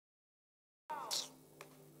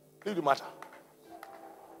Leave the matter.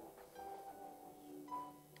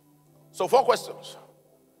 So 4 questions.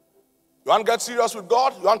 You want to get serious with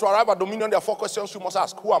God? You want to arrive at dominion? There are 4 questions you must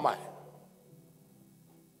ask. Who am I?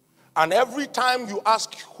 And every time you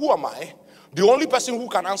ask, who am I? The only person who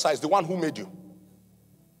can answer is the one who made you.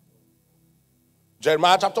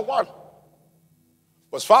 Jeremiah chapter 1,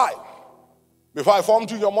 verse 5. Before I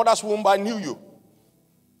formed you in your mother's womb, I knew you.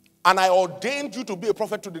 And I ordained you to be a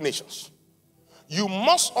prophet to the nations. You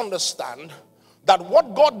must understand that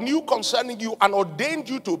what God knew concerning you and ordained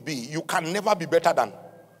you to be, you can never be better than.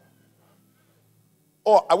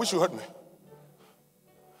 Oh, I wish you heard me.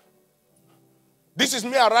 This is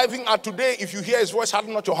me arriving at today. If you hear his voice,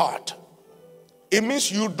 harden not your heart. It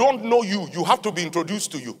means you don't know you. You have to be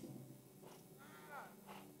introduced to you.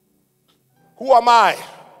 Who am I?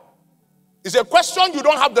 It's a question you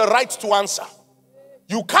don't have the right to answer.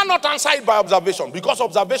 You cannot answer it by observation, because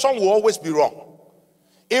observation will always be wrong.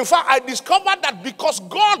 In fact, I discovered that because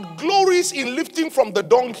God glories in lifting from the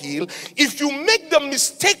dunghill, if you make the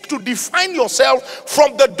mistake to define yourself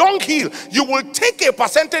from the dunghill, you will take a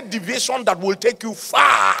percentage deviation that will take you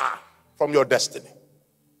far from your destiny.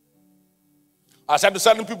 I said to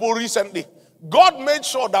certain people recently, God made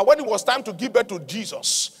sure that when it was time to give birth to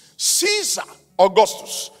Jesus, Caesar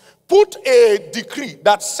Augustus put a decree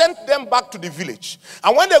that sent them back to the village.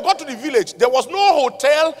 And when they got to the village, there was no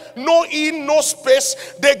hotel, no inn, no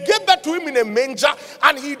space. They gave birth to him in a manger,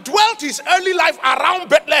 and he dwelt his early life around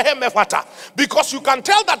Bethlehem Ephratah. Because you can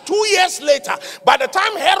tell that 2 years later, by the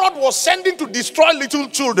time Herod was sending to destroy little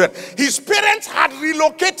children, his parents had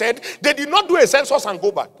relocated. They did not do a census and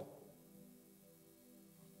go back.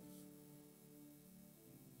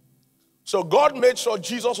 So God made sure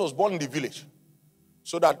Jesus was born in the village,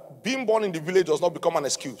 so that being born in the village does not become an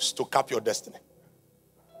excuse to cap your destiny.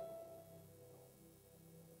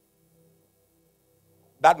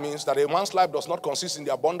 That means that a man's life does not consist in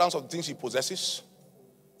the abundance of the things he possesses.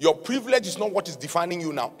 Your privilege is not what is defining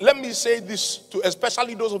you now. Let me say this to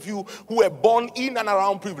especially those of you who were born in and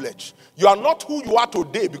around privilege. You are not who you are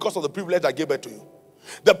today because of the privilege that gave birth to you.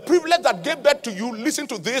 The privilege that gave birth to you, listen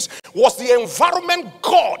to this, was the environment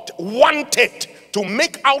God wanted to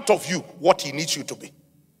make out of you what he needs you to be.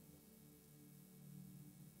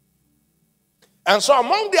 And so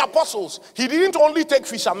among the apostles, he didn't only take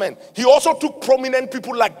fishermen, he also took prominent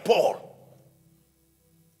people like Paul.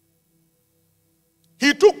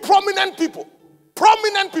 He took prominent people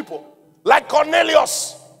like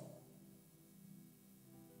Cornelius.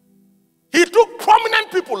 He took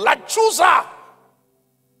prominent people like Chusa.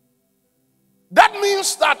 That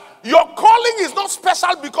means that your calling is not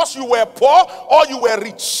special because you were poor or you were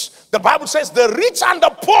rich. The Bible says the rich and the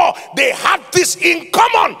poor, they had this in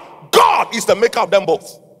common. God is the maker of them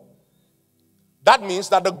both. That means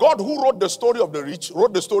that the God who wrote the story of the rich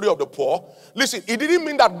wrote the story of the poor. Listen, it didn't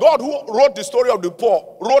mean that God who wrote the story of the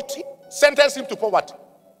poor sentenced him to poverty.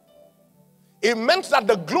 It meant that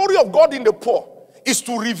the glory of God in the poor is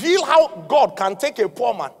to reveal how God can take a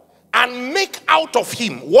poor man and make out of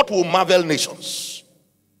him what will marvel nations.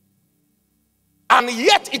 And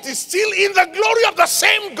yet it is still in the glory of the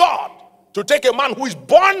same God to take a man who is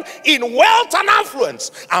born in wealth and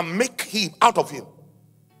affluence and make him out of him.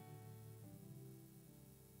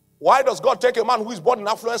 Why does God take a man who is born in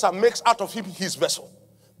affluence and makes out of him his vessel?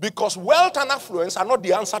 Because wealth and affluence are not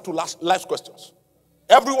the answer to life's questions.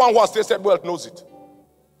 Everyone who has tasted wealth knows it.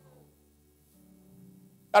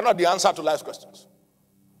 They're not the answer to life's questions.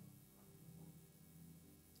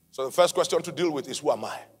 So the first question to deal with is, who am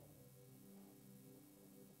I?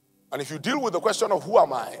 And if you deal with the question of who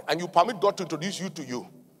am I, and you permit God to introduce you to you,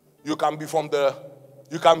 you can be the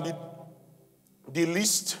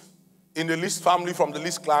least, in the least family, from the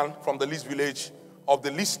least clan, from the least village, of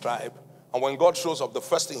the least tribe. And when God shows up, the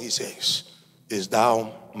first thing he says is,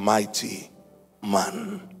 thou mighty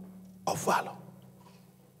man of valor.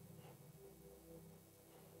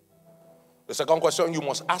 The second question you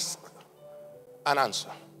must ask and answer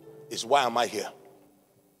is, why am I here?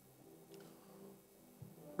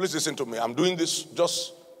 Please listen to me. I'm doing this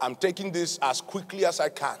I'm taking this as quickly as I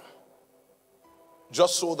can,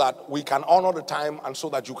 just so that we can honor the time and so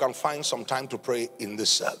that you can find some time to pray in this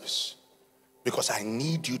service. Because I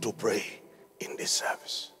need you to pray in this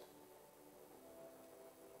service.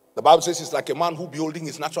 The Bible says it's like a man who, beholding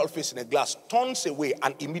his natural face in a glass, turns away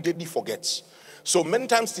and immediately forgets. So many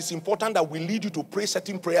times it's important that we lead you to pray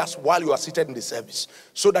certain prayers while you are seated in the service,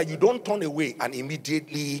 so that you don't turn away and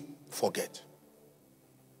immediately forget.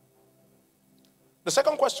 The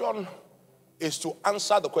second question is to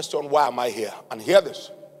answer the question, why am I here? And hear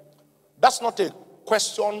this. That's not a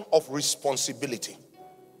question of responsibility.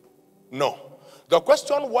 No. The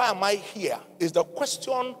question, why am I here, is the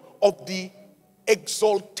question of the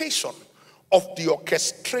exaltation of the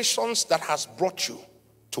orchestrations that has brought you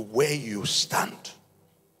to where you stand.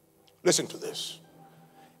 Listen to this.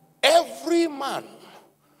 Every man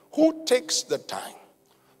who takes the time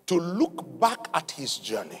to look back at his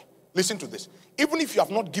journey, listen to this. Even if you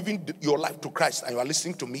have not given your life to Christ and you are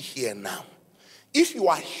listening to me here now, if you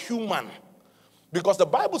are human, because the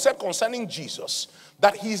Bible said concerning Jesus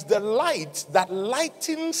that he is the light that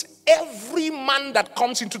lightens every man that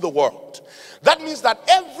comes into the world. That means that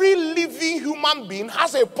every living human being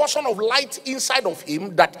has a portion of light inside of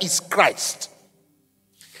him that is Christ.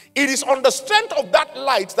 It is on the strength of that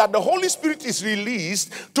light that the Holy Spirit is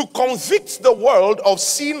released to convict the world of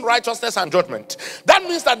sin, righteousness, and judgment. That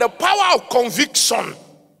means that the power of conviction,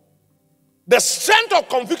 the strength of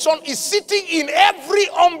conviction, is sitting in every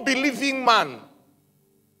unbelieving man.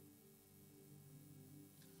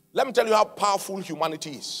 Let me tell you how powerful humanity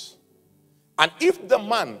is. And if the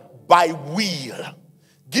man, by will,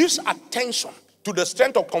 gives attention to the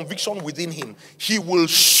strength of conviction within him, he will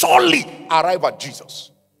surely arrive at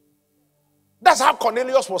Jesus. That's how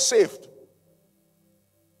Cornelius was saved.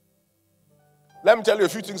 Let me tell you a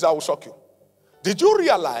few things that will shock you. Did you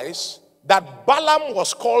realize that Balaam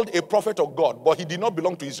was called a prophet of God, but he did not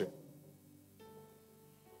belong to Israel?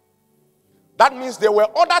 That means there were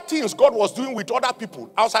other things God was doing with other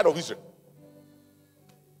people outside of Israel.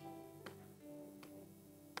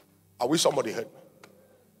 I wish somebody heard me.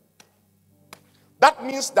 That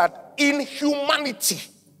means that in humanity,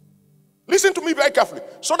 listen to me very carefully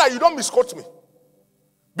so that you don't misquote me.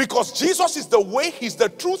 Because Jesus is the way, he's the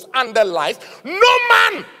truth, and the life. No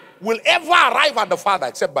man will ever arrive at the Father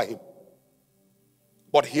except by him.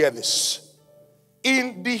 But hear this.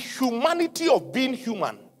 In the humanity of being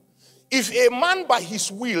human, if a man by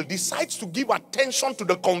his will decides to give attention to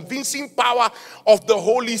the convincing power of the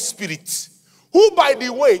Holy Spirit, who by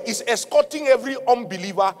the way is escorting every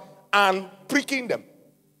unbeliever and pricking them.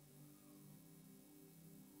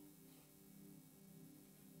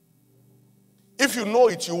 If you know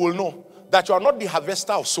it, you will know that you are not the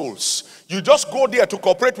harvester of souls. You just go there to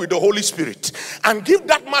cooperate with the Holy Spirit and give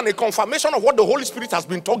that man a confirmation of what the Holy Spirit has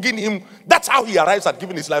been talking him. That's how he arrives at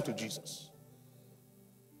giving his life to Jesus.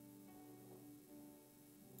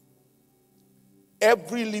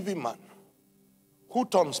 Every living man who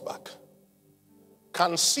turns back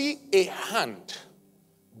can see a hand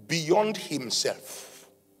beyond himself,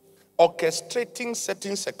 orchestrating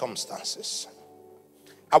certain circumstances.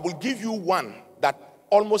 I will give you one that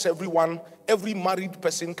almost every married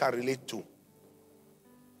person can relate to.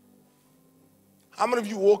 How many of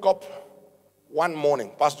you woke up one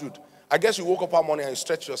morning, Pastor Jude, I guess you woke up one morning and you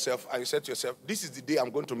stretched yourself and you said to yourself, this is the day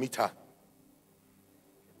I'm going to meet her.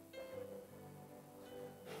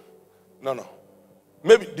 No.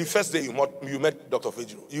 Maybe the first day you met Dr.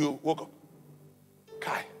 Fejiro, you woke up.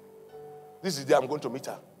 Kai, this is the day I'm going to meet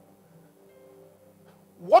her.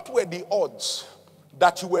 What were the odds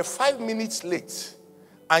that you were 5 minutes late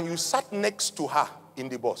and you sat next to her in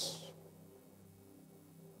the bus?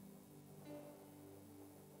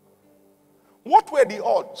 What were the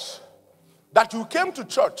odds that you came to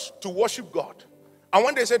church to worship God, and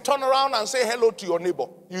when they say turn around and say hello to your neighbor,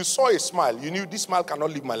 you saw a smile, you knew this smile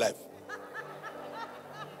cannot live my life?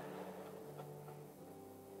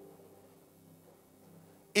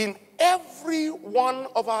 In every one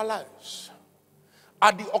of our lives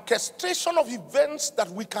are the orchestration of events that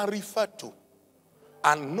we can refer to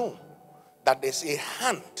and know that there's a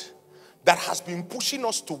hand that has been pushing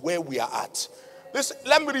us to where we are at.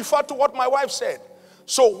 Let me refer to what my wife said.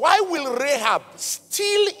 So why will Rahab,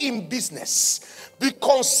 still in business, be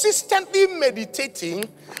consistently meditating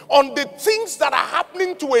on the things that are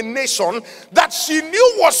happening to a nation that she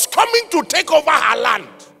knew was coming to take over her land?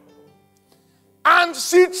 And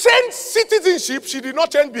she changed citizenship, she did not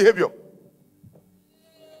change behavior.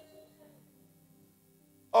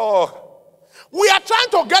 Oh, we are trying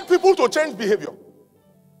to get people to change behavior.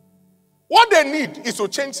 What they need is to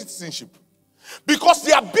change citizenship. Because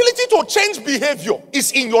the ability to change behavior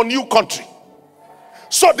is in your new country.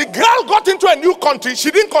 So the girl got into a new country, she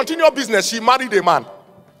didn't continue her business, she married a man.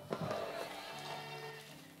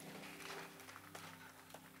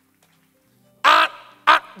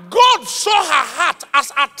 God saw her heart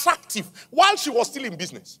as attractive while she was still in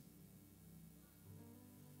business.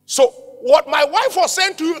 So what my wife was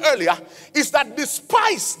saying to you earlier is that the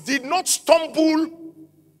spies did not stumble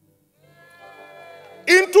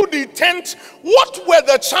into the tent. What were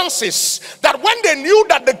the chances that when they knew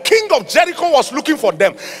that the king of Jericho was looking for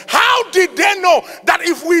them, how did they know that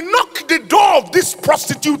if we knock the door of this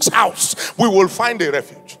prostitute's house, we will find a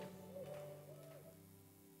refuge?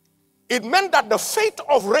 It meant that the faith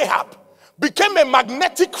of Rahab became a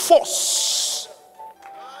magnetic force.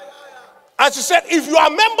 As she said, if you are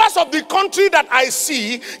members of the country that I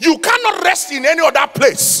see, you cannot rest in any other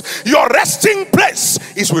place. Your resting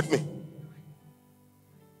place is with me.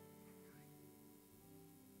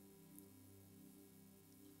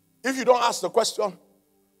 If you don't ask the question,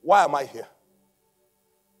 why am I here?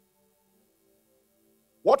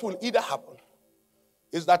 What will either happen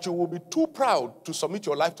is that you will be too proud to submit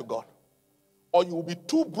your life to God, or you will be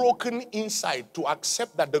too broken inside to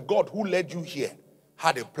accept that the God who led you here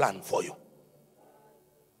had a plan for you.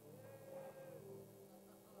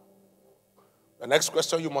 The next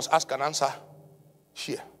question you must ask and answer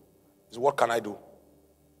here is, what can I do?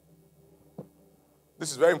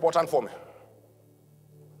 This is very important for me.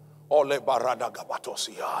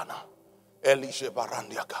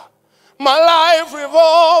 My life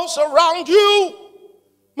revolves around you.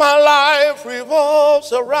 My life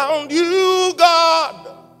revolves around you, God.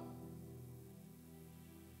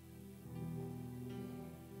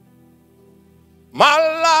 My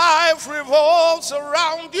life revolves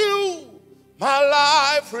around you. My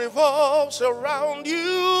life revolves around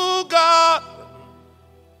you, God.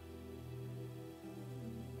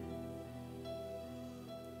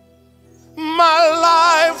 My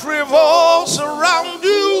life revolves around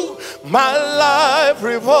you. My life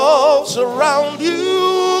revolves around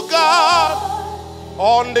you, God.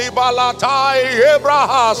 On the balatai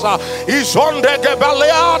Ebrahasa is on the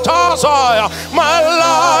Gebaliatasa. My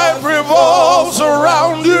life revolves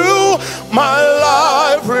around you. My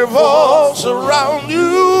life revolves around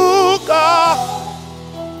you, God.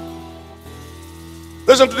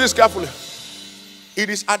 Listen to this carefully. It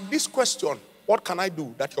is at this question, what can I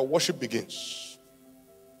do, that your worship begins.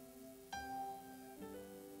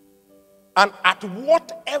 And at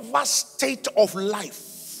whatever state of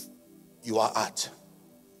life you are at,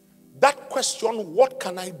 that question, what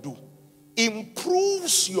can I do,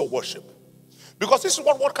 improves your worship. Because this is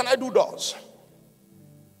what can I do does.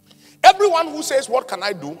 Everyone who says, what can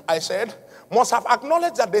I do, I said, must have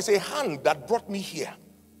acknowledged that there's a hand that brought me here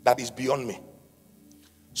that is beyond me.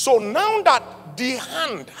 So now that the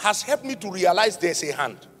hand has helped me to realize there's a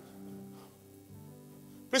hand.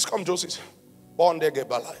 Please come, Joseph. Come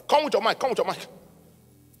with your mic, come with your mic.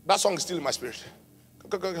 That song is still in my spirit.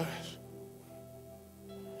 Go.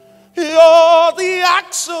 You're the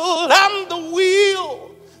axle and the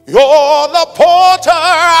wheel. You're the potter,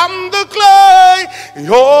 I'm the clay.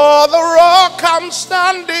 You're the rock I'm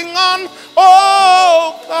standing on.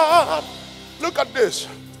 Oh God, look at this.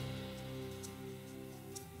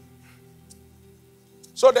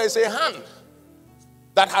 So there's a hand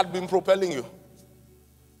that had been propelling you.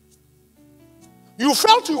 You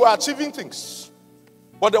felt you were achieving things,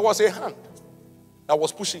 but there was a hand that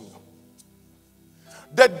was pushing you.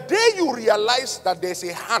 The day you realize that there's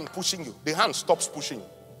a hand pushing you, the hand stops pushing you.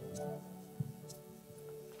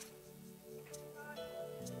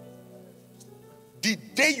 The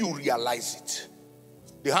day you realize it,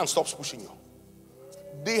 the hand stops pushing you.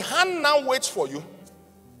 The hand now waits for you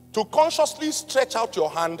to consciously stretch out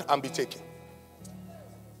your hand and be taken.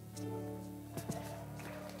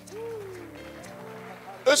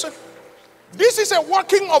 Listen, this is a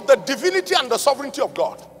working of the divinity and the sovereignty of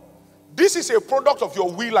God. This is a product of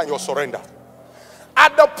your will and your surrender.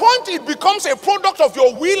 At the point it becomes a product of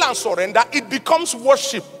your will and surrender, it becomes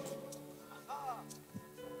worship.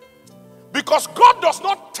 Because God does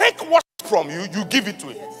not take worship from you, you give it to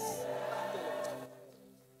him.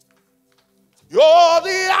 You're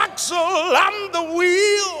the axle, I'm the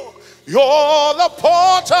wheel. You're the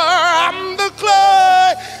potter, I'm the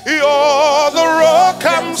clay. You're the rock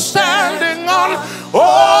I'm standing on.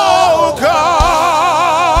 Oh God,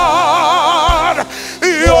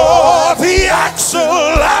 you're the axle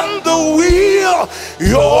and the wheel.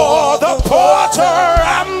 You're the potter,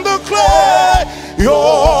 I'm the clay.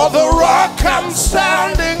 You're the rock I'm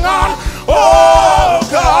standing on. Oh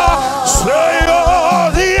God, say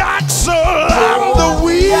you're the axle and the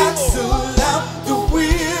wheel.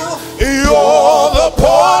 You're the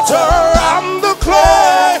potter, I'm the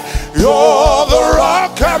clay. You're the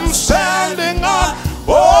rock I'm standing on.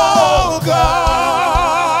 Oh God,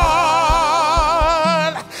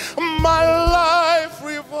 my life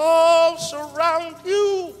revolves around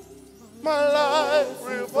you. My life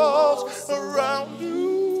revolves around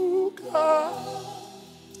you, God.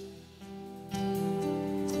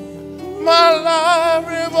 My life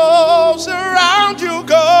revolves around you,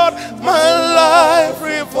 God. My life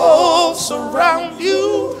revolves around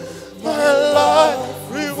you. My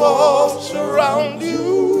life revolves around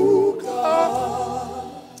you,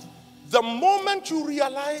 God. The moment you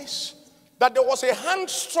realize that there was a hand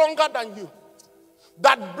stronger than you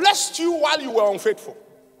that blessed you while you were unfaithful.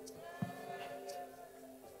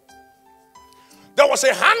 There was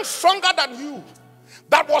a hand stronger than you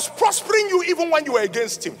that was prospering you even when you were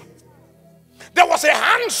against him. There was a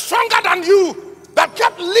hand stronger than you that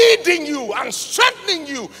kept leading you and strengthening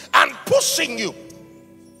you and pushing you.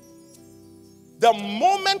 The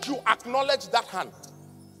moment you acknowledge that hand,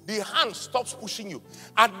 the hand stops pushing you.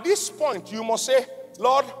 At this point, you must say,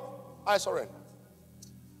 Lord, I surrender.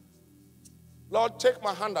 Lord, take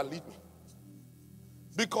my hand and lead me.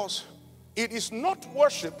 Because it is not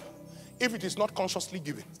worship if it is not consciously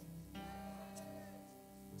given.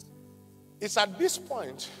 It's at this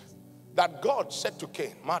point that God said to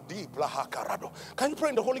Cain, can you pray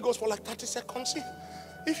in the Holy Ghost for like 30 seconds?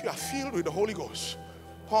 If you are filled with the Holy Ghost,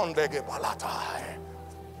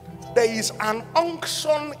 there is an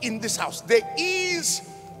unction in this house. There is,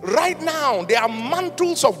 right now, there are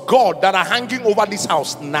mantles of God that are hanging over this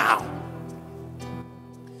house now.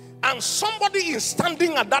 And somebody is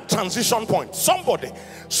standing at that transition point. Somebody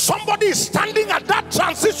is standing at that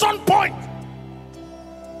transition point.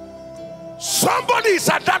 Somebody is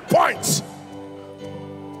at that point.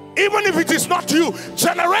 Even if it is not you,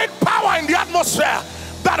 generate power in the atmosphere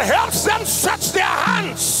that helps them stretch their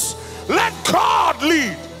hands. Let God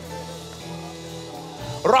lead.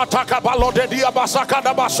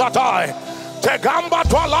 Tegamba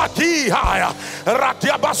twalaki haya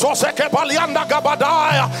ratia basose ke balianda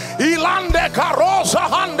gabadaya ilande karosa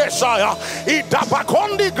handesaya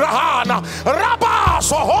itapakondi grahana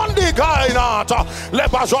rabaso hondi gainata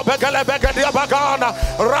lebazo begele begedia bagana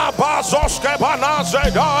rabazos ke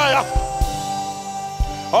banazedaya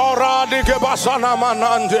oradi ke basana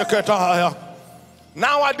manande ketaya.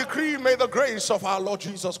 Now I decree, may the grace of our Lord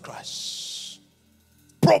Jesus Christ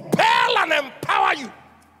propel and empower you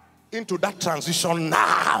into that transition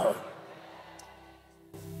now.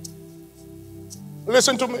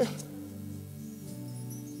 Listen to me.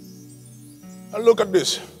 And look at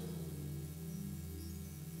this.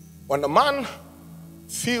 When the man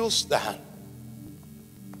feels the hand,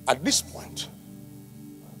 at this point,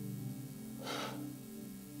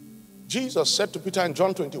 Jesus said to Peter in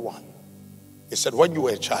John 21, he said, when you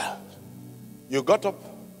were a child, you got up,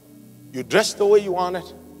 you dressed the way you wanted,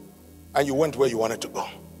 and you went where you wanted to go.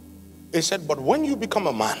 He said, but when you become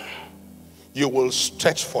a man, you will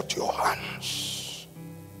stretch forth your hands.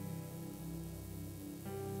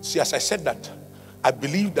 See, as I said that, I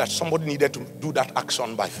believe that somebody needed to do that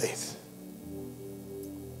action by faith.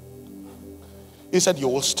 He said, you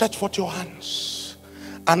will stretch forth your hands.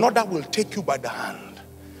 Another will take you by the hand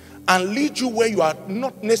and lead you where you are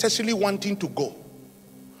not necessarily wanting to go.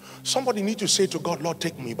 Somebody needs to say to God, Lord,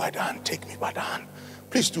 take me by the hand, take me by the hand.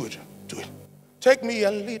 Please do it, do it. Take me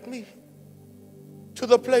and lead me to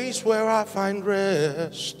the place where I find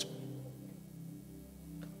rest.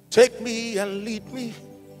 Take me and lead me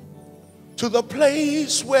to the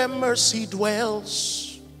place where mercy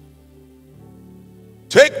dwells.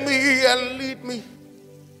 Take me and lead me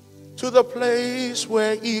to the place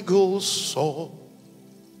where eagles soar.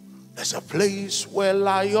 There's a place where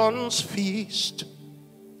lions feast.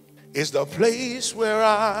 It's the place where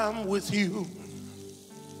I'm with you.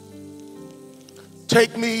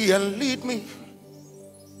 Take me and lead me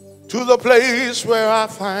to the place where I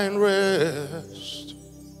find rest.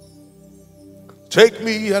 Take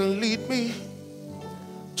me and lead me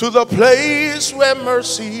to the place where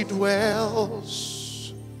mercy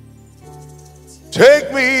dwells.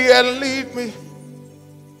 Take me and lead me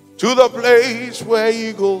to the place where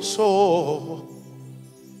eagles soar.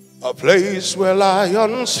 A place where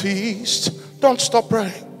lions feast. Don't stop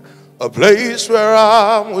praying. A place where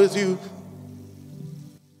I'm with you.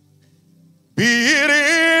 Be it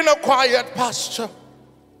in a quiet pasture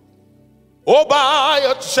or by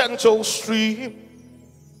a gentle stream,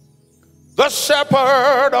 the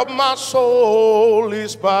shepherd of my soul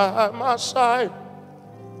is by my side.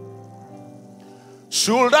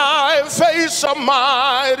 Should I face a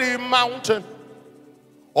mighty mountain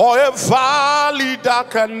or a valley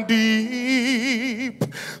dark and deep,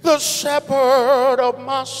 the shepherd of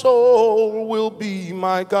my soul will be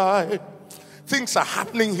my guide. Things are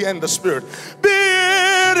happening here in the spirit. Be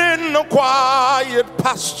it in a quiet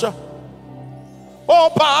pasture or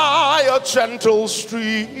by a gentle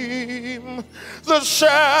stream, the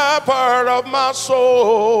shepherd of my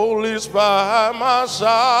soul is by my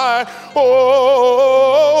side.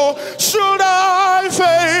 Oh, should I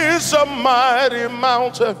face a mighty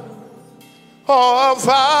mountain or a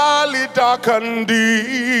valley dark and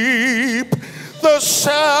deep, the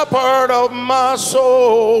shepherd of my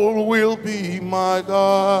soul will be my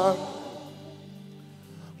God.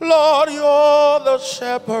 Lord, you're the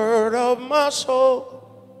shepherd of my soul.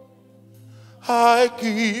 I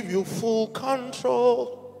give you full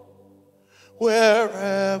control.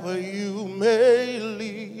 Wherever you may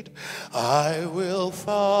lead, I will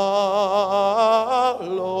follow.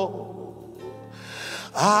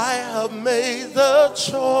 I have made the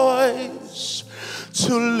choice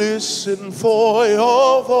to listen for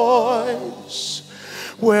your voice.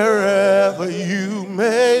 Wherever you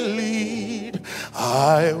may lead,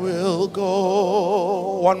 I will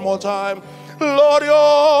go. One more time. Lord,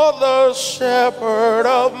 you're the shepherd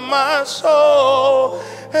of my soul,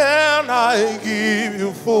 and I give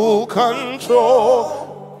you full control.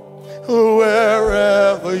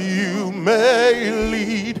 Wherever you may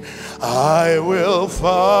lead, I will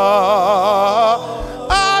follow.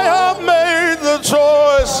 I have made the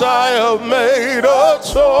choice, I have made a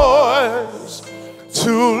choice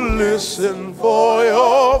to listen for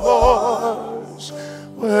your voice.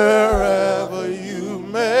 Wherever you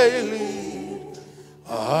may lead,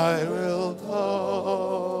 I will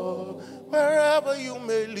go. Wherever you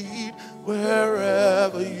may lead,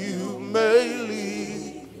 wherever you may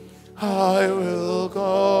lead, I will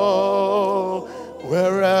go.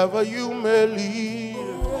 Wherever you may lead,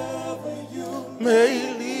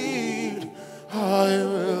 I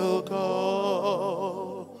will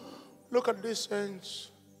go. Look at this,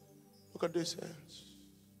 saints. Look at this, saints.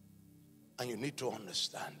 And you need to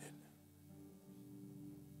understand it.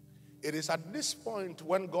 It is at this point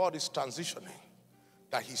when God is transitioning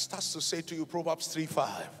that he starts to say to you, Proverbs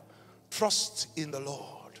 3:5, trust in the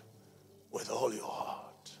Lord with all your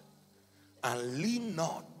heart and lean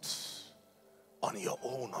not on your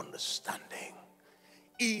own understanding.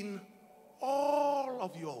 In all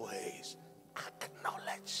of your ways,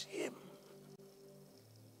 acknowledge him,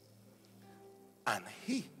 and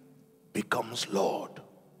he becomes Lord.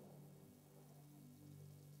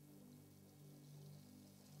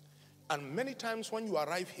 And many times when you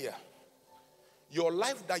arrive here, your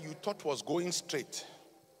life that you thought was going straight,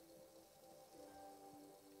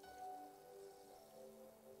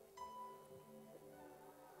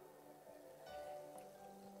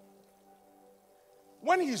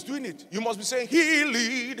 when he's doing it, you must be saying, he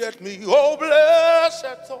leadeth me, oh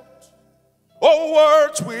blessed thought, oh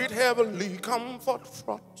words with heavenly comfort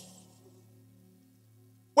fraught.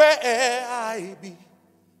 Where'er I be,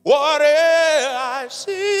 whate'er I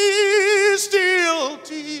see, still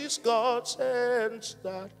 'tis God's hands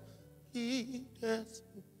that leadeth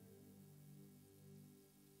me.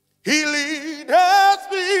 He leadeth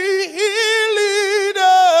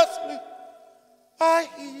me by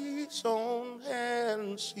his own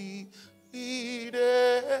hands, he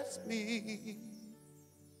leadeth me.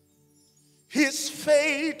 His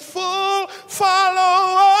faithful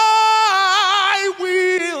follower I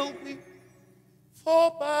will be,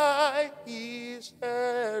 for by his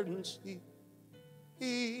hands he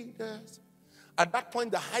leadeth. At that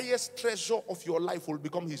point, the highest treasure of your life will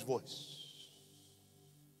become his voice.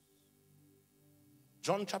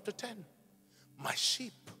 John chapter 10. My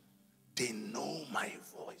sheep, they know my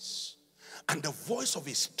voice, and the voice of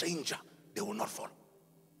a stranger they will not follow.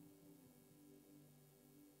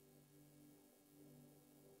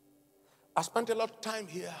 I spent a lot of time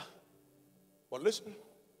here, but listen,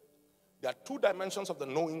 there are two dimensions of the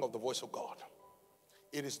knowing of the voice of God.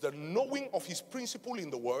 It is the knowing of his principle in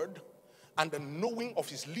the word and the knowing of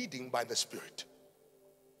his leading by the Spirit.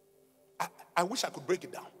 I wish I could break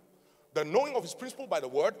it down. The knowing of his principle by the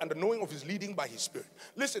word and the knowing of his leading by his Spirit.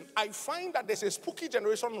 Listen, I find that there's a spooky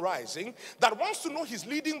generation rising that wants to know his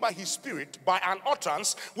leading by his Spirit by an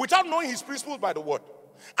utterance without knowing his principles by the word.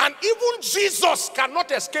 And even Jesus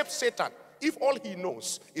cannot escape Satan if all he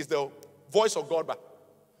knows is the voice of God.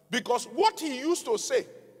 Because what he used to say,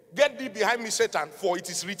 get thee behind me, Satan, for it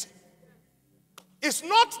is written. It's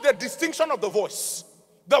not the distinction of the voice.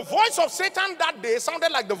 The voice of Satan that day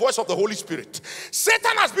sounded like the voice of the Holy Spirit.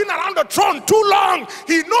 Satan has been around the throne too long.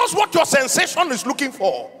 He knows what your sensation is looking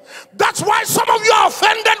for. That's why some of you are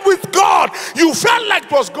offended with God. You felt like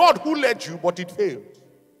it was God who led you, but it failed.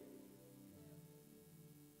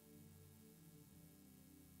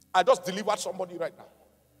 I just delivered somebody right now.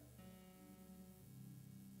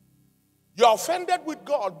 You are offended with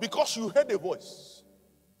God because you heard a voice,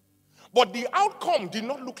 but the outcome did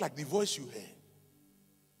not look like the voice you heard.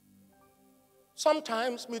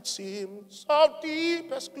 Sometimes it seems of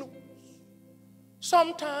deepest gloom,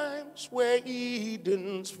 sometimes where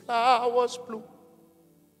Eden's flowers bloom.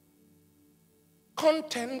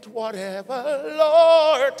 Content whatever,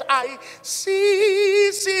 Lord, I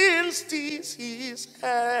see, since 'tis his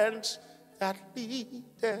hands that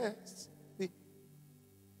leadeth me.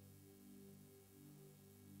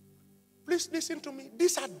 Please listen to me.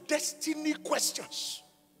 These are destiny questions.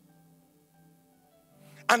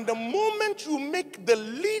 And the moment you make the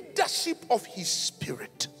leadership of his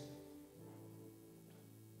spirit,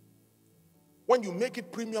 when you make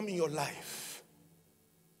it premium in your life,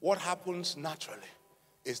 what happens naturally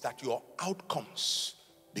is that your outcomes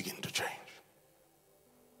begin to change.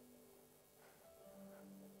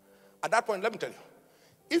 At that point, let me tell you,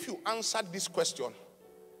 if you answered this question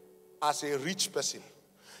as a rich person,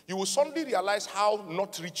 you will suddenly realize how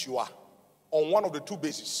not rich you are on one of the two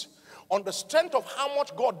bases. On the strength of how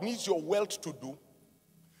much God needs your wealth to do,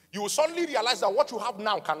 you will suddenly realize that what you have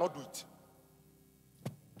now cannot do it.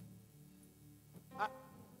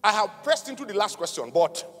 I have pressed into the last question,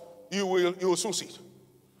 but you will soon see it.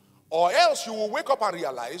 Or else you will wake up and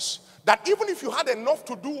realize that even if you had enough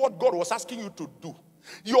to do what God was asking you to do,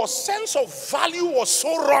 your sense of value was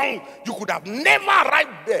so wrong, you could have never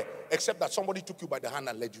arrived there, except that somebody took you by the hand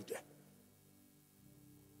and led you there.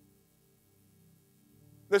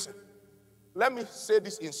 Listen, let me say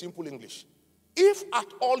this in simple English. If at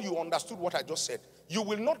all you understood what I just said, you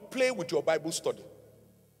will not play with your Bible study.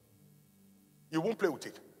 You won't play with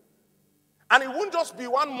it. And it won't just be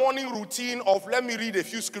one morning routine of let me read a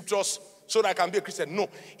few scriptures so that I can be a Christian. No,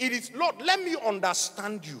 it is, Lord, let me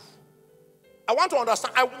understand you. I want to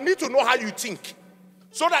understand. I need to know how you think.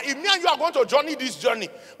 So that if me and you are going to journey this journey,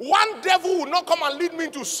 one devil will not come and lead me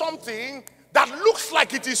into something that looks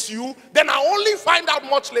like it is you, then I only find out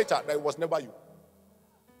much later that it was never you.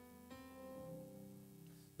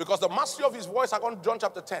 Because the mastery of his voice, according to John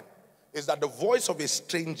chapter 10, is that the voice of a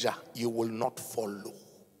stranger you will not follow.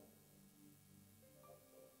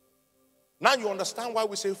 Now you understand why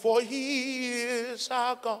we say, for he is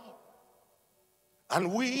our God,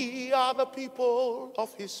 and we are the people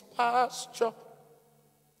of his pasture,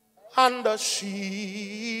 and the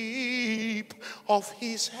sheep of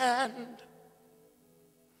his hand.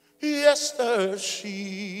 Yes, the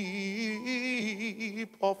sheep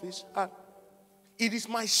of his hand. It is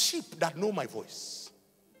my sheep that know my voice.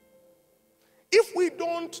 If we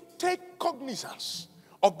don't take cognizance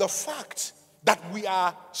of the fact that we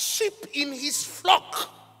are sheep in his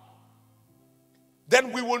flock,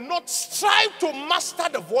 then we will not strive to master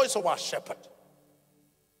the voice of our shepherd.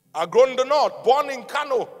 I grew in the north, born in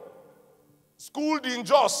Kano, schooled in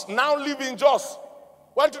Jos, now live in Jos,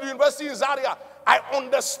 went to the university in Zaria. I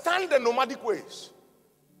understand the nomadic ways.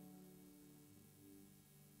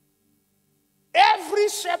 Every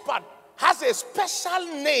shepherd has a special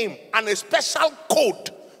name and a special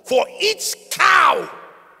code for each cow.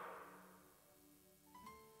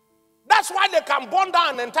 That's why they can burn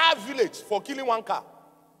down an entire village for killing one cow.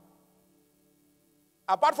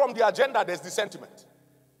 Apart from the agenda, there's the sentiment.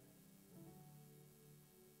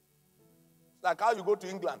 It's like how you go to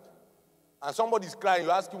England and somebody's crying,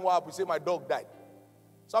 you ask him what happened, you say, my dog died.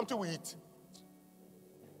 Something we eat.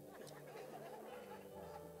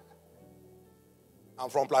 I'm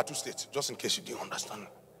from Plateau State, just in case you didn't understand.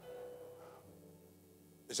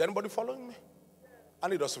 Is anybody following me? I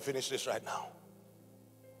need us to finish this right now.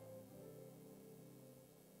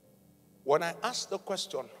 When I ask the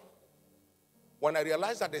question, when I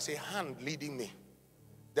realize that there's a hand leading me,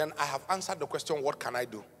 then I have answered the question, what can I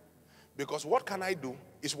do? Because what can I do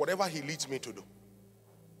is whatever he leads me to do.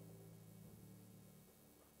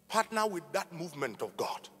 Partner with that movement of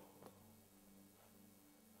God.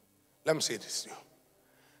 Let me say this to you.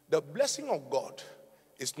 The blessing of God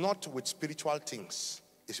is not with spiritual things,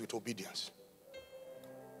 it's with obedience.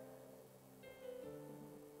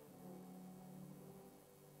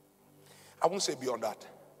 I won't say beyond that.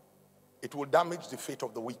 It will damage the faith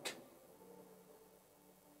of the weak.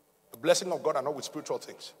 The blessing of God are not with spiritual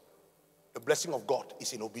things. The blessing of God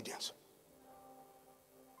is in obedience.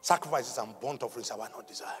 Sacrifices and burnt offerings have I not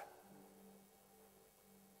desired.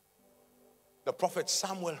 The prophet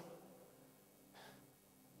Samuel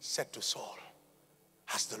said to Saul,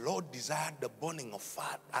 has the Lord desired the burning of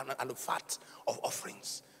fat and the fat of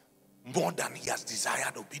offerings more than he has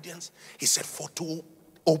desired obedience? He said, for to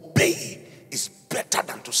obey is better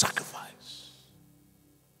than to sacrifice,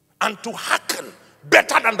 and to hearken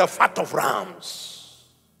better than the fat of rams.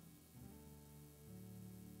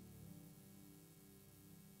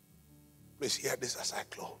 Please hear this as I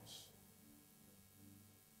close.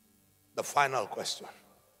 The final question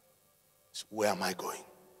is, where am I going?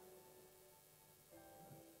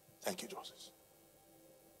 Thank you, Joseph.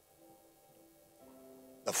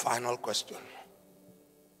 The final question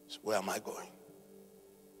is, where am I going?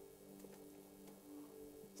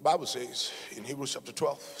 The Bible says in Hebrews chapter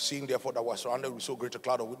 12, seeing therefore that we are surrounded with so great a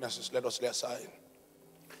cloud of witnesses, let us lay aside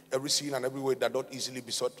every sin and every weight that doth easily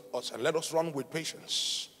beset us, and let us run with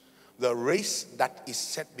patience the race that is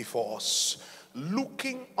set before us,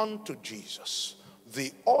 looking unto Jesus,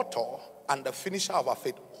 the author and the finisher of our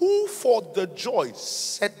faith, who for the joy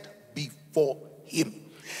set before him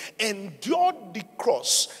endured the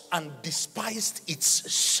cross and despised its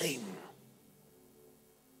shame.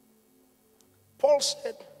 Paul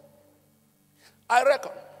said, I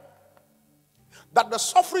reckon that the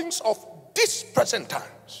sufferings of these present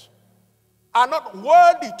times are not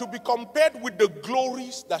worthy to be compared with the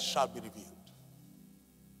glories that shall be revealed.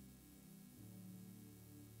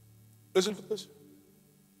 Listen to this.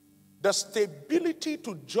 The stability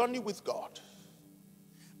to journey with God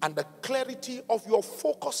and the clarity of your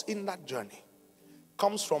focus in that journey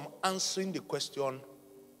comes from answering the question,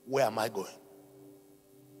 where am I going?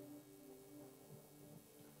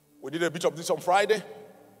 We did a bit of this on Friday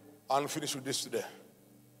and finish with this today.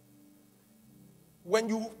 When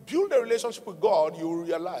you build a relationship with God, you will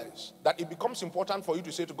realize that it becomes important for you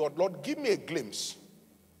to say to God, Lord, give me a glimpse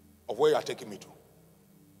of where you are taking me to.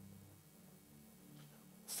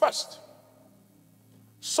 First,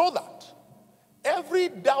 so that every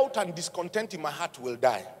doubt and discontent in my heart will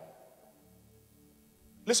die.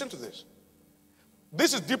 Listen to this.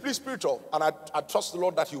 This is deeply spiritual, and I trust the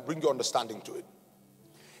Lord that He'll bring your understanding to it.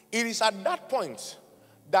 It is at that point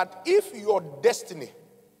that if your destiny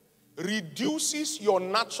reduces your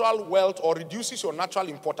natural wealth or reduces your natural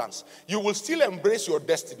importance, you will still embrace your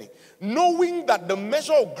destiny, knowing that the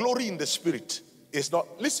measure of glory in the spirit is not,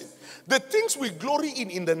 listen, the things we glory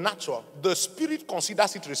in the natural, the spirit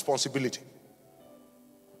considers it responsibility.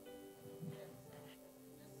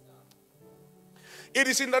 It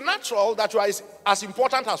is in the natural that you are as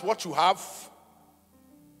important as what you have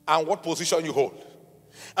and what position you hold.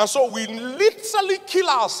 And so we literally kill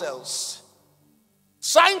ourselves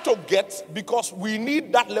trying to get, because we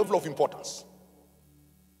need that level of importance.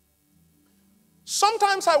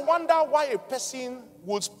 Sometimes I wonder why a person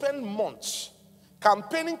would spend months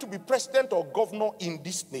campaigning to be president or governor in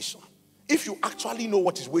this nation if you actually know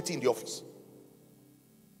what is waiting in the office.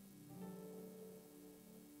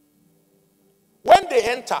 When they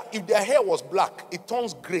enter, if their hair was black, it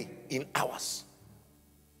turns gray in hours.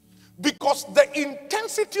 Because the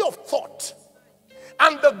intensity of thought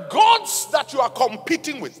and the gods that you are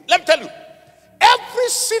competing with, let me tell you, every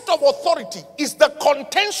seat of authority is the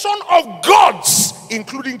contention of gods,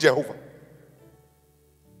 including Jehovah.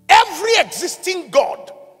 Every existing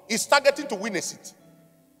God is targeting to win a seat.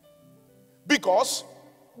 Because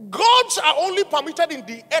gods are only permitted in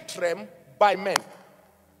the earth realm by men.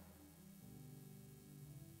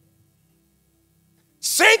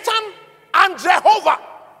 Satan and Jehovah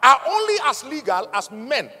are only as legal as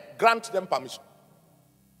men grant them permission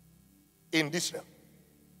in this realm.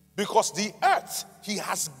 Because the earth he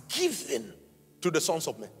has given to the sons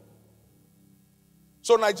of men.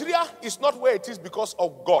 So Nigeria is not where it is because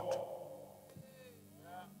of God.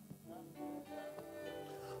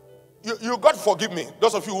 You got to forgive me.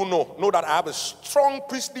 Those of you who know that I have a strong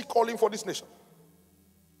priestly calling for this nation.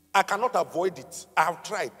 I cannot avoid it. I have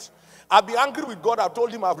tried. I'll be angry with God. I've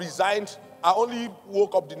told him I've resigned. I only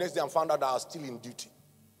woke up the next day and found out that I was still in duty.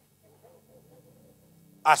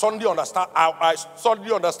 I suddenly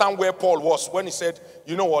understand where Paul was when he said,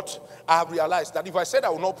 you know what? I have realized that if I said I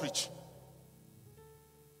will not preach,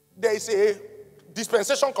 there is a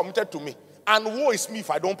dispensation committed to me. And woe is me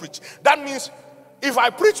if I don't preach. That means if I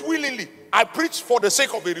preach willingly, I preach for the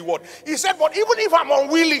sake of a reward. He said, but even if I'm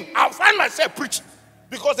unwilling, I'll find myself preaching.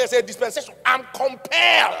 Because there's a dispensation. I'm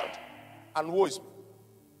compelled. And woe is me.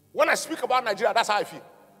 When I speak about Nigeria, that's how I feel.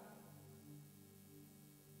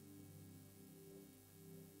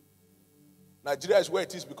 Nigeria is where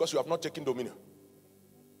it is because you have not taken dominion.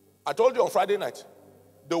 I told you on Friday night,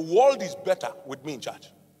 the world is better with me in charge.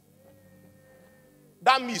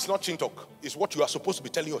 That me is not Chingtok. It's what you are supposed to be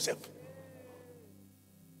telling yourself.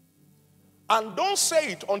 And don't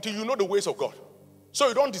say it until you know the ways of God, so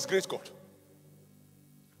you don't disgrace God.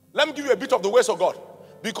 Let me give you a bit of the ways of God.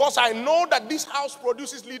 Because I know that this house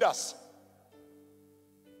produces leaders.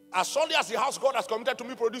 As surely as the house God has committed to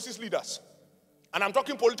me produces leaders. And I'm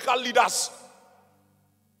talking political leaders.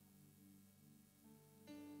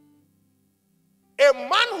 A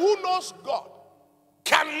man who knows God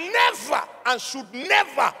can never and should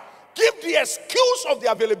never give the excuse of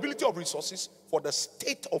the availability of resources for the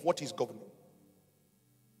state of what he's governing.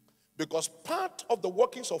 Because part of the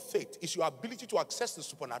workings of faith is your ability to access the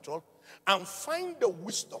supernatural and find the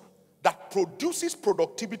wisdom that produces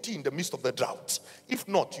productivity in the midst of the drought. If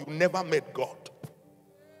not, you never met God.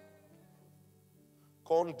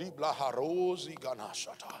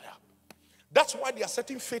 That's why there are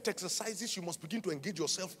certain faith exercises you must begin to engage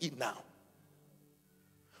yourself in now.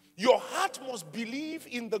 Your heart must believe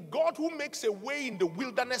in the God who makes a way in the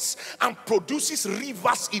wilderness and produces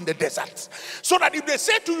rivers in the desert. So that if they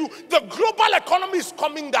say to you, the global economy is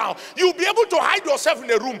coming down, you'll be able to hide yourself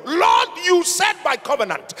in a room. Lord, you said by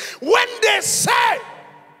covenant. When they say,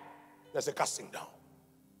 there's a casting down.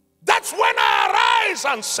 That's when I arise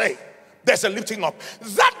and say, there's a lifting up.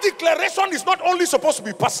 That declaration is not only supposed to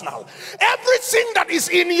be personal. Everything that is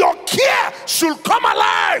in your care should come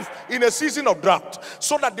alive in a season of drought,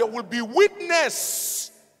 so that there will be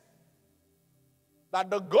witness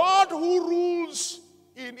that the God who rules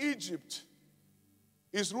in Egypt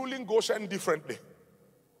is ruling Goshen differently.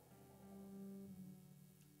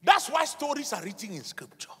 That's why stories are written in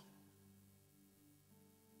scripture.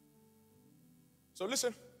 So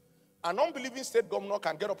listen. An unbelieving state governor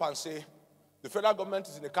can get up and say, the federal government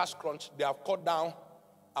is in a cash crunch. They have cut down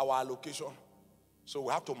our allocation, so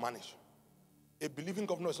we have to manage. A believing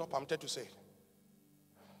governor is not permitted to say.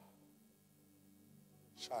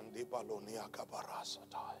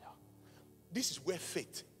 This is where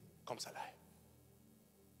faith comes alive.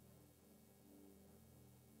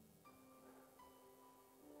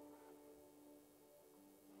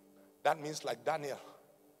 That means, like Daniel,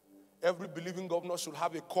 every believing governor should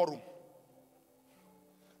have a quorum.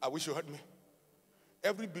 I wish you heard me.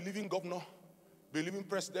 Every believing governor, believing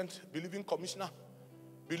president, believing commissioner,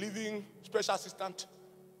 believing special assistant,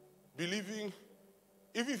 believing,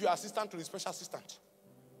 even if you are assistant to the special assistant,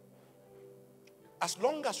 as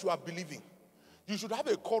long as you are believing, you should have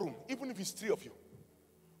a quorum, even if it's 3 of you,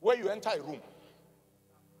 where you enter a room.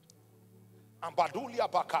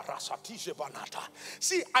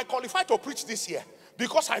 See, I qualified to preach this year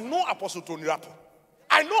because I know Apostle Tony Rapo.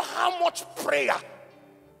 I know how much prayer.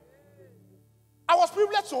 I was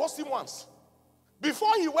privileged to host him once.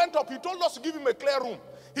 Before he went up, he told us to give him a clear room.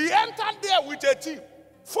 He entered there with a team.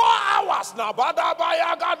 4 hours now.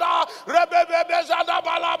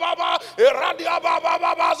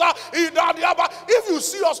 If you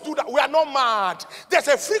see us do that, we are not mad. There's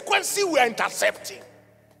a frequency we are intercepting.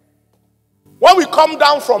 When we come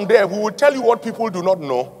down from there, we will tell you what people do not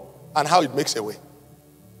know and how it makes a way.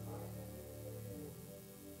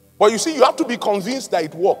 But you see, you have to be convinced that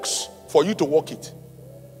it works for you to walk it.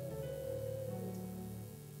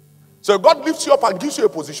 So God lifts you up and gives you a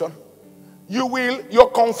position.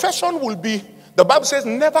 Your confession will be, the Bible says,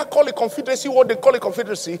 never call a confederacy what they call a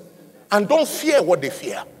confederacy, and don't fear what they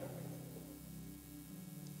fear.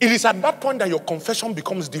 It is at that point that your confession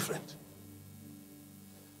becomes different.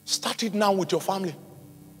 Start it now with your family.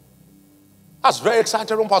 I was very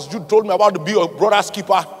excited when Pastor Jude told me about the Be Your Brother's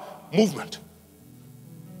Keeper movement.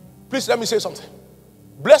 Please let me say something.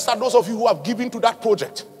 Blessed are those of you who have given to that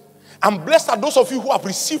project. And blessed are those of you who have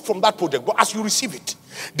received from that project. But as you receive it,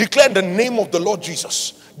 declare in the name of the Lord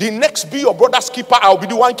Jesus. The next Be Your Brother's Keeper, I'll be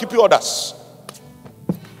the one keeping others.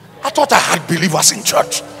 I thought I had believers in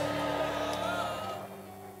church.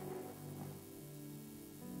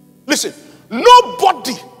 Listen,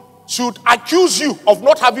 nobody should accuse you of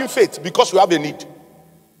not having faith because you have a need.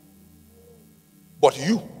 But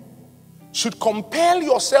you should compel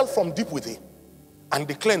yourself from deep within and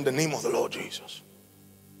declare in the name of the Lord Jesus.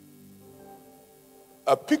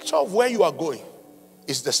 A picture of where you are going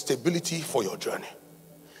is the stability for your journey.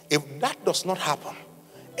 If that does not happen,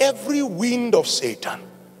 every wind of Satan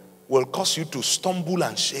will cause you to stumble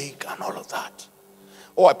and shake and all of that.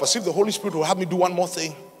 Oh, I perceive the Holy Spirit will have me do one more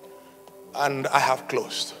thing, and I have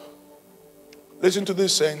closed. Listen to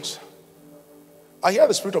this, saints. I hear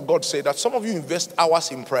the Spirit of God say that some of you invest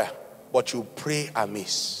hours in prayer, but you pray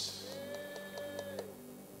amiss.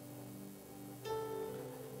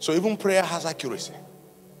 So even prayer has accuracy.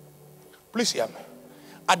 Please hear me.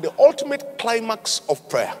 At the ultimate climax of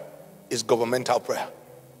prayer is governmental prayer.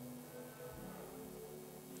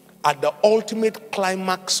 At the ultimate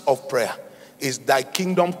climax of prayer is thy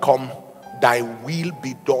kingdom come, thy will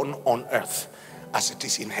be done on earth as it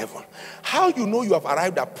is in heaven. How you know you have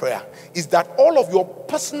arrived at prayer is that all of your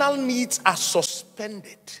personal needs are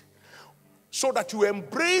suspended so that you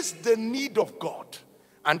embrace the need of God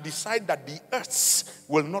and decide that the earths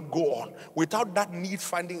will not go on without that need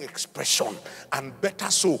finding expression, and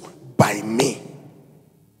better so by me.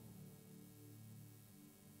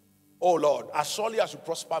 Oh Lord, as surely as you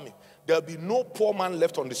prosper me, there'll be no poor man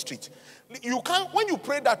left on the street. You can't, when you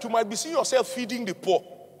pray that, you might be seeing yourself feeding the poor.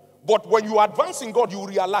 But when you advance in God, you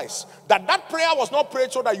realize that that prayer was not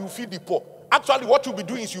prayed so that you feed the poor. Actually, what you'll be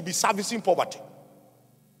doing is you'll be servicing poverty.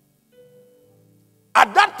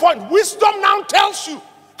 At that point, wisdom now tells you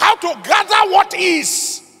how to gather what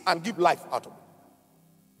is and give life out of it.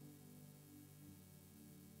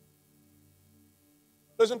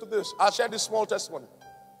 Listen to this. I'll share this small testimony.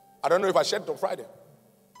 I don't know if I shared it on Friday.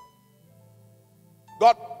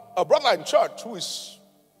 Got a brother in church who is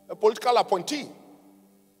a political appointee.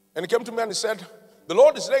 And he came to me and he said, the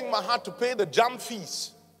Lord is laying my heart to pay the jam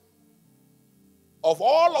fees of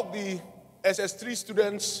all of the SS3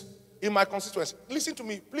 students in my constituency. Listen to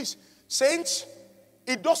me, please. Saints,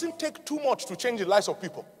 it doesn't take too much to change the lives of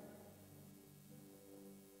people.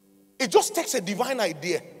 It just takes a divine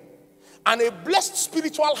idea and a blessed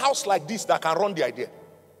spiritual house like this that can run the idea.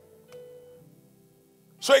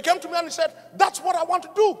 So he came to me and he said, that's what I want to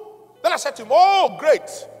do. Then I said to him, oh, great,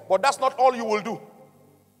 but that's not all you will do.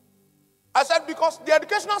 I said, because the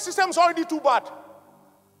educational system is already too bad.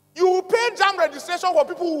 You will pay jam registration for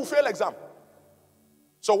people who fail exam.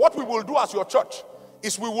 So what we will do as your church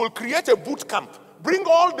is we will create a boot camp. Bring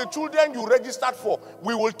all the children you registered for.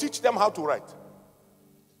 We will teach them how to write.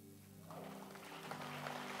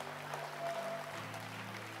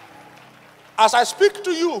 As I speak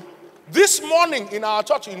to you, this morning in our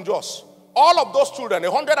church in Jos, all of those children,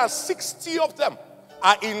 160 of them,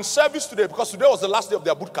 are in service today because today was the last day of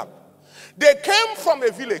their boot camp. They came from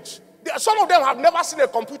a village. Some of them have never seen a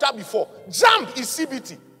computer before. JAMB is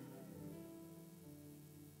CBT.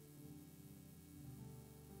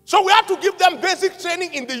 So we have to give them basic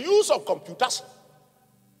training in the use of computers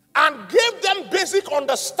and give them basic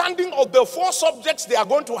understanding of the 4 subjects they are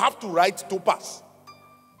going to have to write to pass.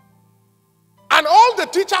 And all the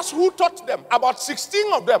teachers who taught them, about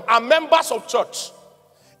 16 of them, are members of church.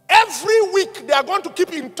 Every week, they are going to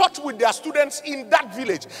keep in touch with their students in that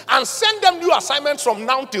village and send them new assignments from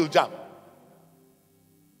now till jam.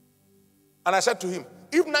 And I said to him,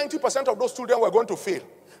 if 90% of those children were going to fail,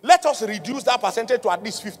 let us reduce that percentage to at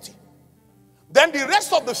least 50. Then the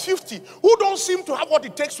rest of the 50 who don't seem to have what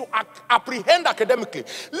it takes to apprehend academically,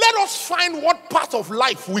 let us find what part of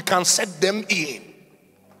life we can set them in.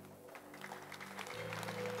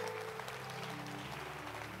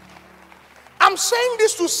 I'm saying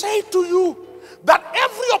this to say to you that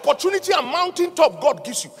every opportunity and mountaintop God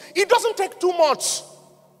gives you, it doesn't take too much.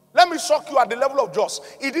 Let me shock you at the level of Jos.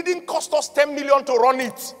 It didn't cost us 10 million to run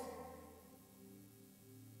it.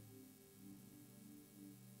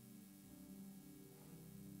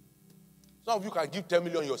 Some of you can give 10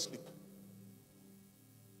 million your sleep.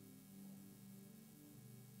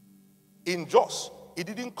 In Jos, it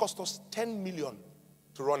didn't cost us 10 million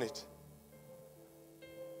to run it.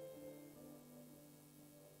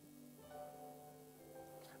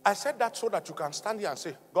 I said that so that you can stand here and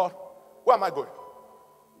say, God, where am I going?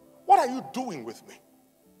 What are you doing with me?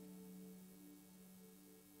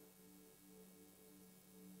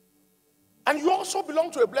 And you also belong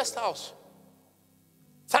to a blessed house.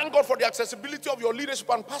 Thank God for the accessibility of your leadership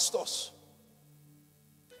and pastors.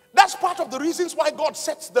 That's part of the reasons why God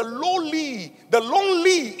sets the lowly, the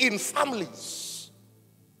lonely in families.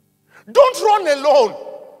 Don't run alone.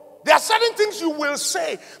 There are certain things you will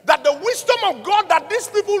say that the wisdom of God that these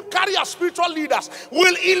people carry as spiritual leaders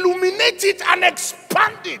will illuminate it and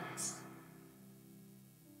expand it.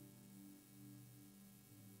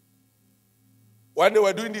 When they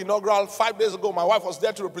were doing the inaugural 5 days ago, my wife was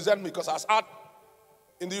there to represent me because I was out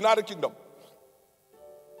in the United Kingdom.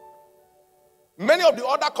 Many of the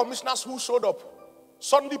other commissioners who showed up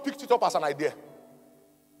suddenly picked it up as an idea.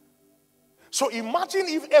 So imagine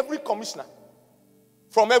if every commissioner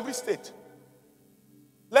from every state,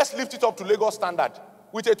 let's lift it up to Lagos standard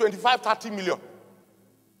with a 25-30 million.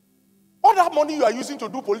 All that money you are using to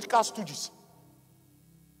do political stooges,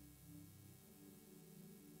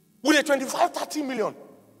 with a 25-30 million,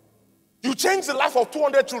 you change the life of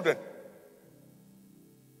 200 children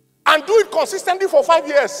and do it consistently for 5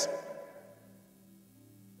 years.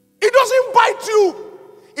 It doesn't bite you.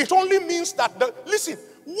 It only means that, listen,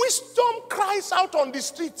 wisdom cries out on the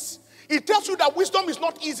streets. It tells you that wisdom is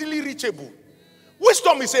not easily reachable.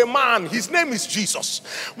 Wisdom is a man. His name is Jesus.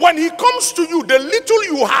 When he comes to you, the little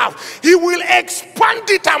you have, he will expand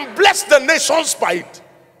it and bless the nations by it.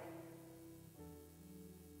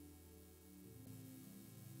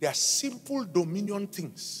 There are simple dominion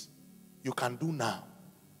things you can do now.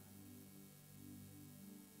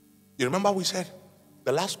 You remember we said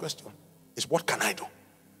the last question is, what can I do?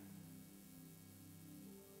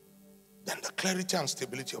 Then the clarity and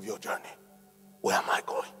stability of your journey. Where am I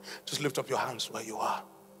going? Just lift up your hands where you are.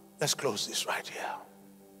 Let's close this right here.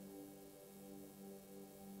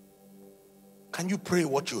 Can you pray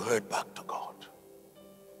what you heard back to God?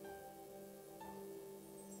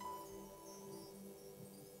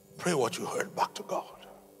 Pray what you heard back to God.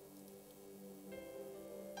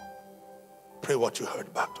 Pray what you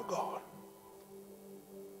heard back to God.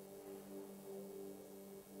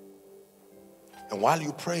 And while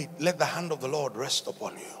you pray, let the hand of the Lord rest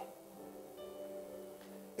upon you.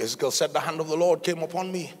 Ezekiel said, the hand of the Lord came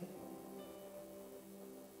upon me,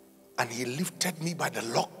 and he lifted me by the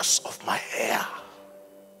locks of my hair.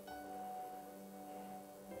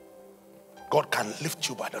 God can lift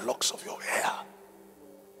you by the locks of your hair.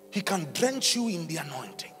 He can drench you in the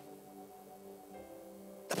anointing.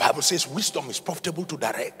 The Bible says wisdom is profitable to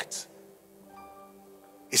direct.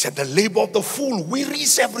 He said the labor of the fool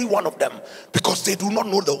wearies every one of them because they do not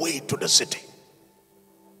know the way to the city.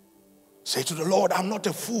 Say to the Lord, I'm not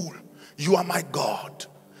a fool. You are my God.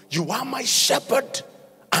 You are my shepherd.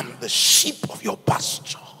 I'm the sheep of your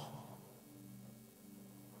pasture.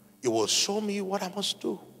 You will show me what I must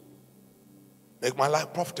do. Make my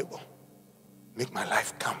life profitable. Make my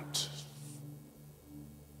life count.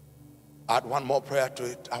 Add one more prayer to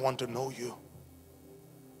it. I want to know you.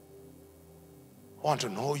 I want to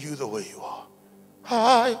know you the way you are.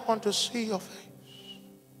 I want to see your face.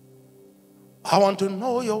 I want to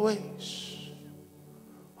know your ways.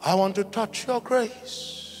 I want to touch your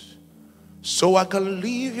grace so I can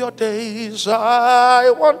live your days.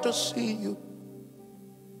 I want to see you.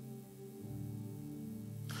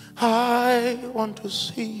 I want to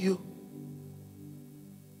see you.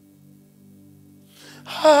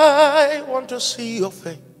 I want to see your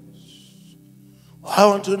face. I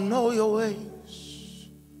want to know your ways.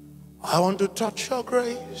 I want to touch your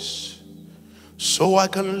grace so I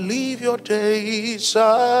can live your days.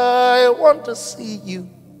 I want to see you.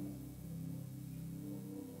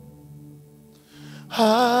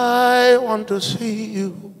 I want to see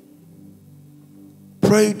you.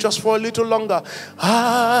 Pray just for a little longer.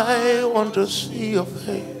 I want to see your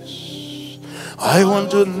face. I want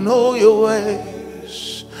to know your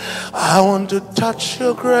ways. I want to touch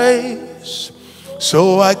your grace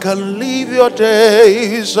so I can live your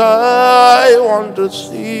days. I want to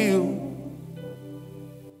see you.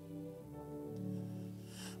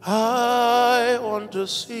 I want to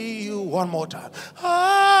see you. One more time.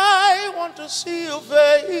 I want to see your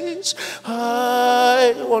face.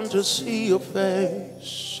 I want to see your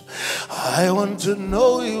face. I want to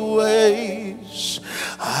know your ways.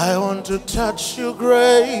 I want to touch your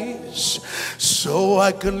grace so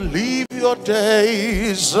I can live your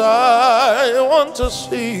days. I want to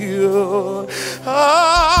see you.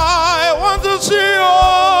 I want to see you.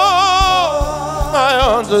 I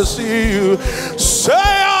want to see you. Say,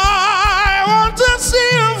 I want to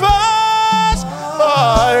see your face.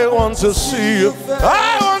 I want to see you.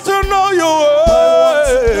 I want to know your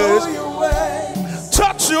ways.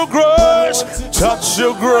 Touch your grace. Touch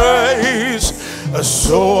your grace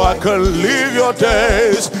so I can live your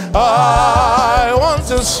days. I want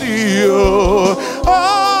to see you.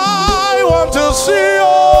 I want to see you.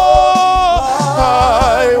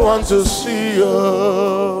 I want to see you.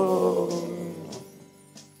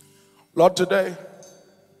 Lord, today,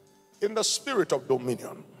 in the spirit of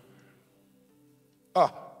dominion,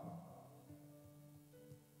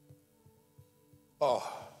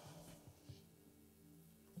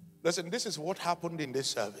 listen, this is what happened in this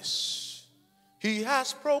service. He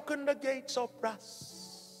has broken the gates of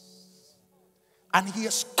brass, and he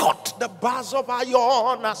has cut the bars of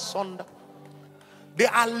iron asunder.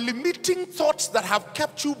 There are limiting thoughts that have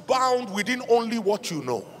kept you bound within only what you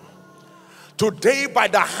know. Today, by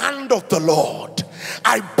the hand of the Lord,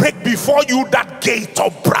 I break before you that gate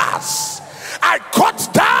of brass. I cut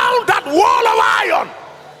down that wall of iron.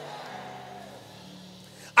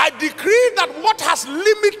 I decree that what has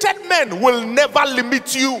limited men will never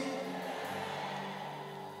limit you.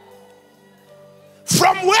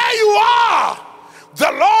 From where you are,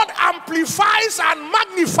 the Lord amplifies and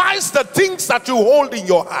magnifies the things that you hold in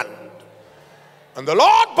your hand. And the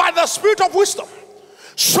Lord, by the spirit of wisdom,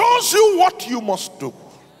 shows you what you must do.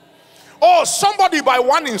 Oh, somebody, by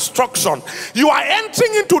one instruction, you are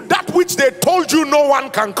entering into that which they told you no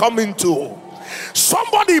one can come into.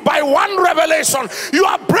 Somebody, by one revelation, you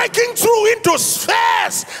are breaking through into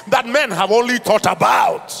spheres that men have only thought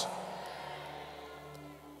about.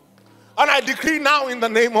 And I decree now in the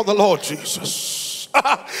name of the Lord Jesus,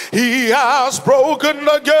 he has broken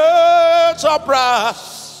the gates of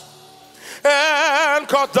brass and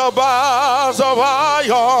cut the bars of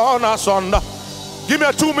iron asunder. Give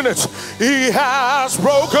me 2 minutes. He has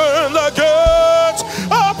broken the gates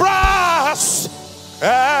of brass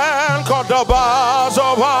and cut the bars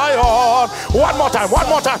of iron. One more time, one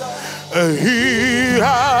more time. He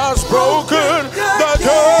has broken the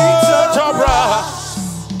gates of brass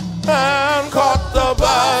and cut the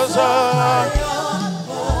bars of iron.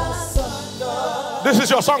 This is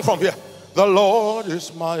your song from here. The Lord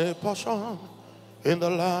is my portion in the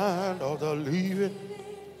land of the living.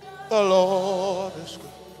 The Lord is good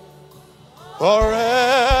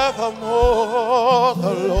forevermore.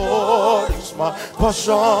 The my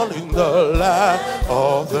portion in the land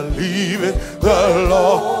of the living. The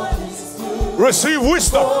Lord. Receive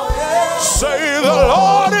wisdom. Say, the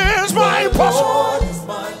Lord is my portion.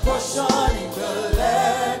 In the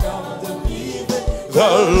land of the living.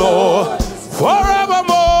 The Lord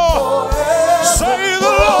forevermore. Say, the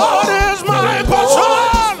Lord is my portion.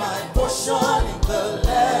 In the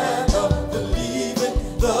land of the living.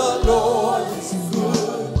 The Lord is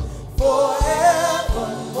good forevermore.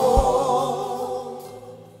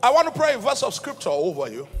 I want to pray a verse of scripture over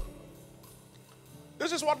you.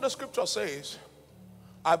 This is what the scripture says.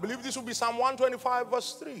 I believe this will be Psalm 125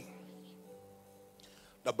 verse 3.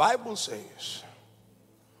 The Bible says,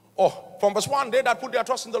 from verse 1, they that put their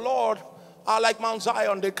trust in the Lord are like Mount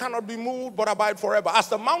Zion. They cannot be moved but abide forever. As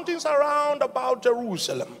the mountains around about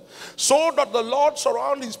Jerusalem, so doth the Lord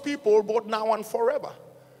surround his people both now and forever.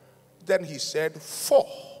 Then he said, for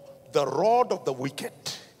the rod of the wicked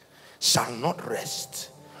shall not rest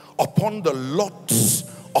upon the lots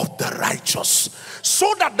of the righteous,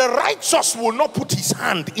 so that the righteous will not put his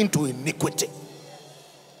hand into iniquity.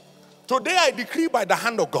 Today I decree by the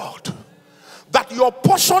hand of God that your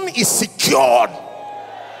portion is secured.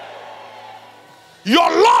 Your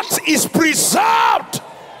lot is preserved.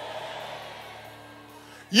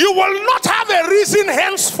 You will not have a reason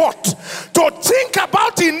henceforth to think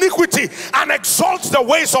about iniquity and exalt the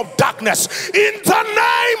ways of darkness in the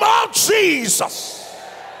name of Jesus.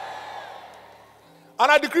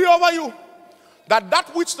 And I decree over you that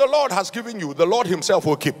which the Lord has given you, the Lord himself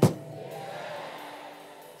will keep.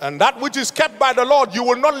 And that which is kept by the Lord, you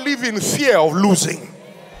will not live in fear of losing.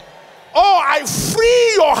 Oh, I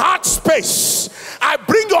free your heart space. I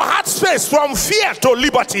bring your heart space from fear to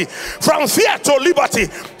liberty. From fear to liberty.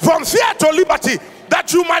 From fear to liberty.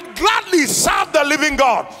 That you might gladly serve the living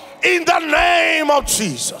God. In the name of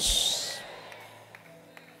Jesus.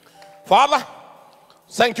 Father,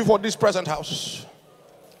 thank you for this present house.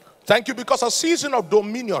 Thank you because a season of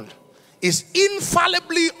dominion is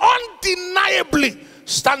infallibly, undeniably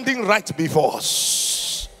standing right before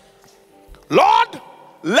us. Lord,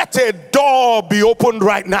 let a door be opened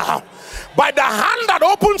right now. By the hand that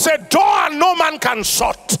opens a door and no man can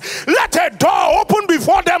shut, let a door open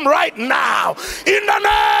before them right now. In the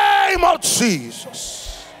name of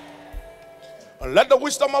Jesus. And let the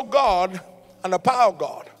wisdom of God and the power of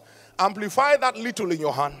God amplify that little in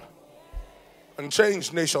your hand and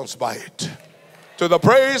change nations by it, to the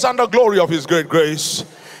praise and the glory of his great grace.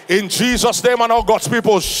 In Jesus' name, and all God's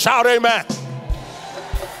people shout amen.